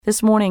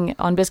This morning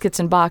on Biscuits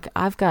and Bach,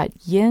 I've got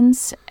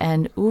Jens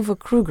and Uwe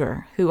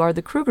Kruger, who are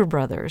the Kruger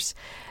Brothers,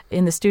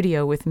 in the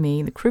studio with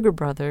me. The Kruger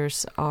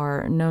Brothers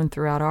are known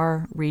throughout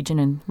our region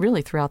and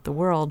really throughout the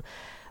world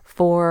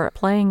for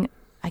playing,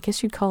 I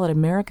guess you'd call it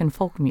American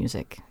folk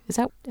music. Is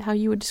that how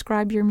you would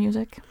describe your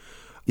music?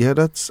 Yeah,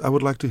 I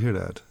would like to hear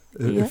that.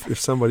 Yeah. If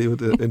somebody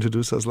would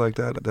introduce us like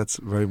that, that's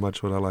very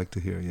much what I like to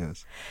hear,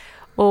 yes.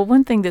 Well,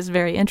 one thing that's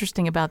very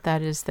interesting about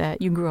that is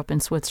that you grew up in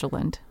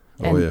Switzerland.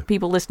 And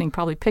people listening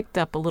probably picked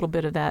up a little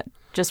bit of that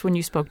just when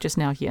you spoke just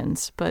now,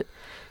 Jens. But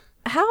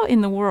how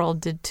in the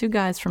world did two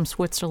guys from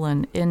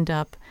Switzerland end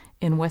up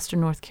in Western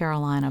North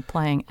Carolina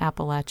playing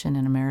Appalachian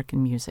and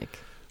American music?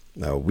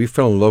 Now, we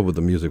fell in love with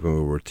the music when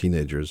we were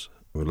teenagers.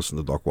 We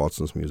listened to Doc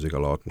Watson's music a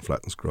lot and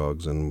Flatt and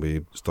Scruggs, and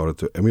we started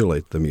to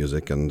emulate the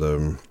music.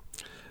 And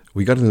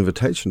we got an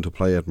invitation to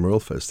play at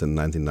Merlefest in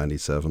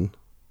 1997.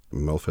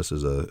 Merlefest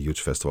is a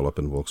huge festival up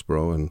in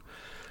Wilkesboro, and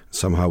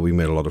somehow we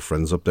made a lot of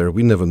friends up there.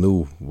 We never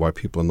knew why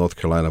people in North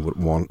Carolina would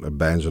want a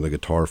banjo and a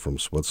guitar from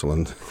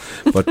Switzerland.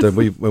 But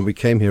when we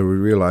came here, we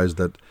realized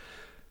that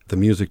the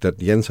music that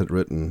Jens had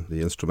written,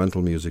 the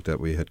instrumental music that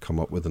we had come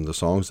up with and the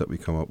songs that we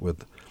come up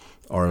with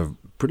are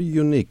pretty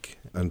unique,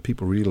 and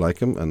people really like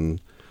them.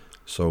 And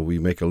so we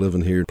make a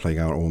living here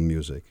playing our own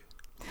music.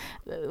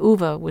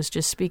 Uwe was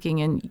just speaking,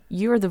 and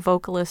you're the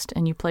vocalist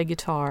and you play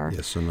guitar.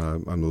 Yes, and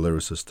I'm a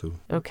lyricist too.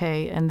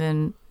 Okay, and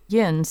then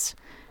Jens,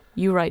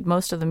 you write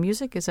most of the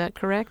music, is that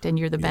correct? And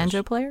you're the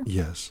banjo player?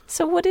 Yes.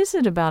 So what is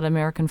it about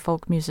American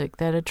folk music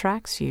that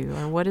attracts you?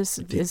 Or what is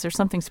there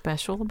something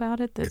special about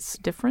it that's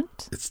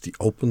different? It's the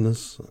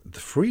openness,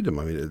 the freedom.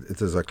 I mean,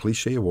 it is a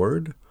cliche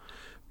word,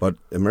 but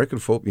American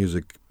folk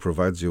music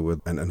provides you with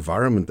an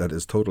environment that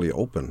is totally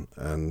open.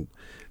 And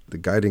the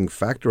guiding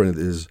factor in it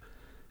is,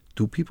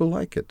 do people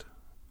like it?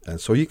 And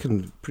so you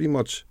can pretty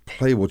much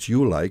play what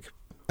you like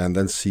and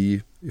then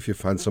see if you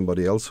find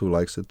somebody else who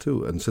likes it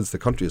too. And since the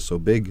country is so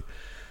big,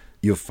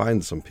 you'll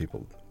find some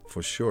people,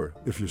 for sure.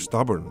 If you're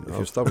stubborn. If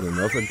you're stubborn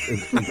enough and keep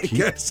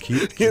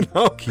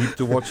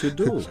to what you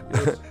do.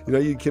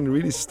 Yes. You can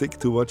really stick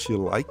to what you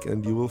like,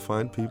 and you will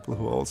find people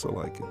who also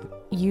like it.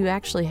 You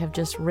actually have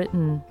just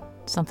written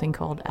something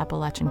called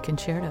Appalachian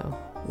Concerto,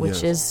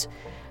 which is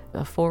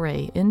a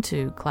foray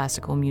into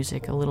classical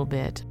music a little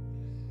bit.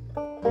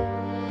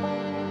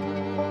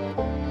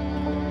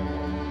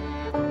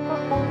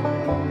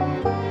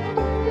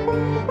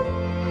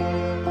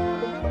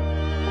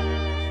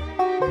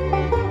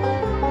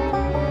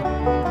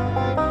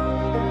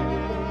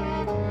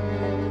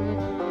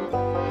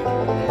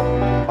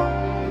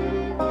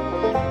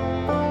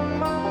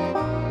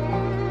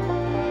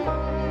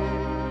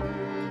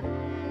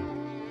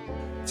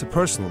 It's a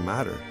personal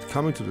matter.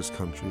 Coming to this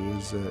country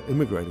is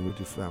immigrating with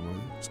your family.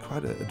 It's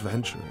quite an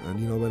adventure. And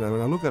when I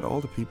look at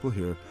all the people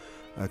here,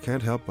 I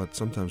can't help but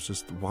sometimes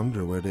just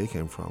wonder where they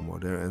came from, where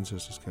their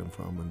ancestors came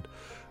from, and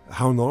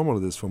how normal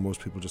it is for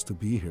most people just to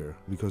be here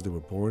because they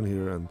were born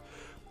here.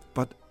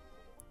 But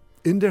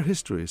in their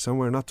history,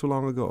 somewhere not too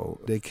long ago,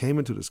 they came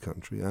into this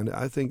country, and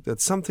I think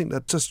that's something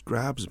that just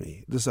grabs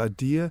me. This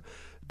idea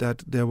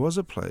that there was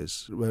a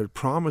place where it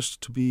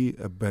promised to be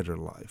a better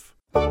life.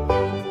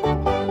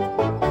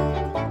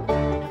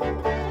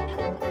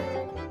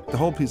 The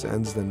whole piece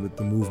ends then with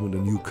the movement, a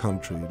new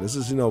country. This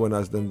is, when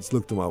I then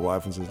look to my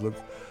wife and says, look,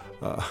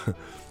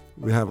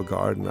 we have a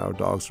garden, our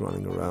dog's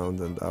running around,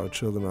 and our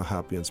children are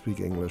happy and speak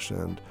English,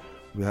 and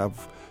we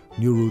have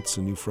new roots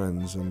and new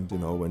friends. And,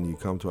 when you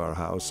come to our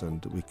house,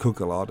 and we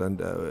cook a lot,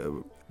 and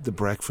the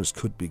breakfast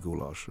could be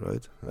goulash,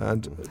 right?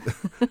 And,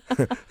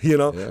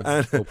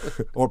 and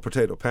or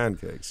potato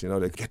pancakes,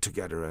 they get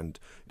together, and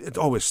it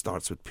always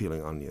starts with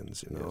peeling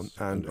onions,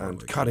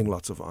 and cutting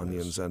lots of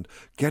onions, and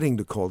getting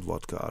the cold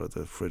vodka out of the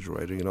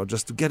refrigerator,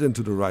 just to get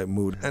into the right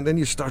mood. And then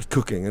you start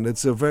cooking, and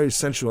it's a very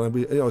sensual,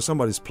 and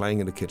somebody's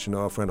playing in the kitchen.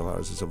 A friend of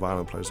ours is a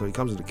violin player, so he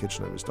comes in the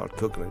kitchen and we start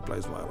cooking, and he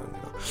plays violin,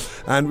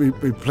 and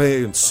we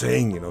play and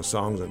sing,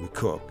 songs, and we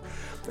cook.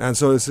 And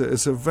so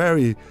it's a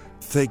very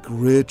thick,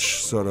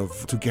 rich sort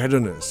of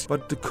togetherness.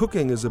 But the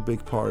cooking is a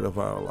big part of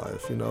our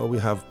life. We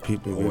have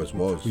people.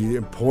 We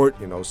import,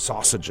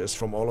 sausages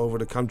from all over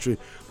the country.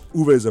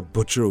 Uwe is a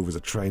butcher. Uwe is a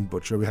trained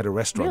butcher. We had a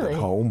restaurant at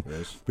home.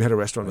 Yes. We had a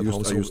restaurant at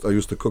home. I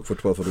used to cook for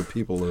 1,200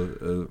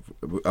 people.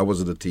 I was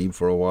in a team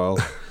for a while,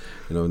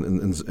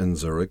 in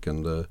Zurich,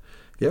 and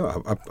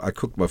I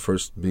cooked my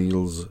first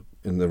meals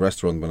in the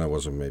restaurant when I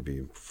was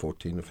maybe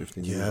 14 or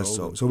 15 years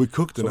old. So we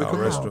cooked in our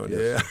restaurant.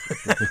 Yes.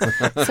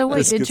 Yeah. So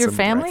wait, did your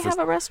family have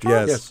a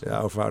restaurant? Yes.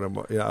 Yeah,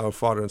 our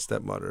father and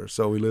stepmother.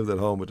 So we lived at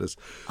home with this.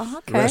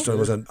 The restaurant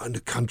was in the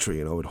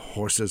country, with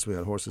horses. We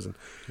had horses, and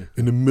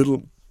in the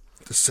middle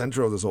the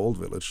center of this old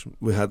village,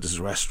 we had this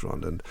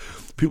restaurant, and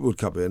people would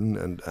come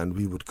in, and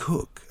we would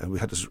cook, and we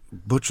had this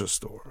butcher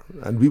store,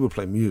 and we would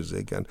play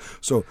music, and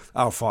so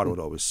our father would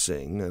always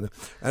sing, and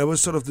it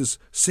was sort of this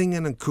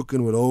singing and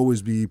cooking would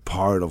always be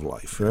part of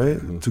life, right?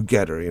 Mm-hmm.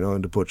 Together,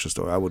 in the butcher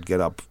store. I would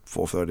get up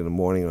 4:30 in the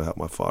morning and help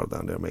my father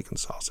down there making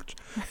sausage,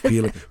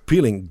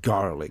 peeling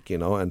garlic,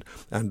 and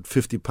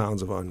 50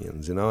 pounds of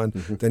onions, and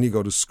then you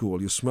go to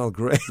school, you smell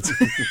great.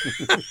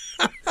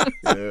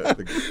 Yeah,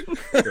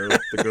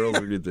 the girls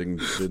really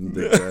didn't dig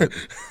that.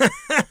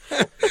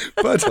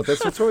 But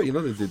that's what's right.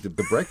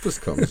 The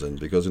breakfast comes in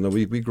because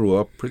we grew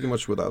up pretty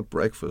much without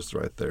breakfast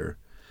right there.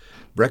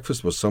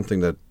 Breakfast was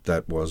something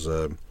that was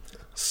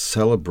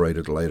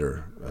celebrated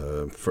later.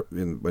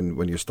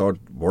 When you start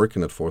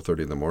working at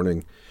 4:30 in the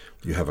morning,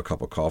 you have a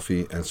cup of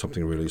coffee and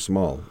something really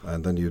small,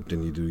 and then you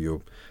do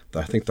your.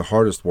 I think the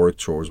hardest work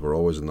chores were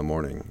always in the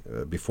morning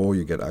before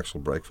you get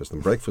actual breakfast,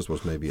 and breakfast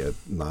was maybe at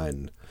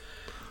 9.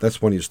 That's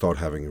when you start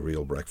having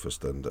real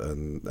breakfast,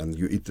 and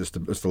you eat this.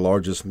 It's the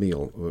largest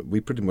meal.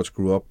 We pretty much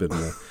grew up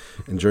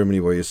in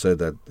Germany, where you said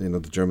that the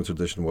German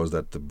tradition was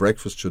that the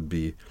breakfast should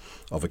be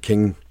of a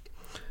king,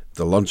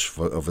 the lunch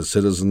of a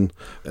citizen,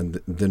 and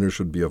dinner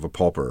should be of a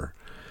pauper.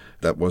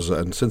 That was,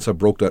 and since I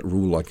broke that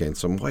rule, I gained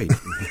some weight.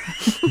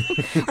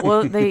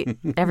 Well,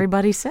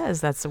 everybody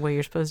says that's the way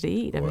you're supposed to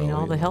eat. I mean,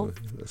 all the health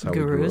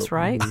gurus,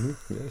 right?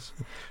 Mm-hmm. Yes.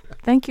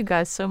 Thank you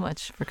guys so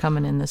much for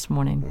coming in this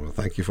morning. Well,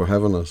 thank you for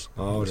having us.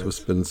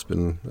 It's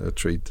been a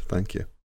treat. Thank you.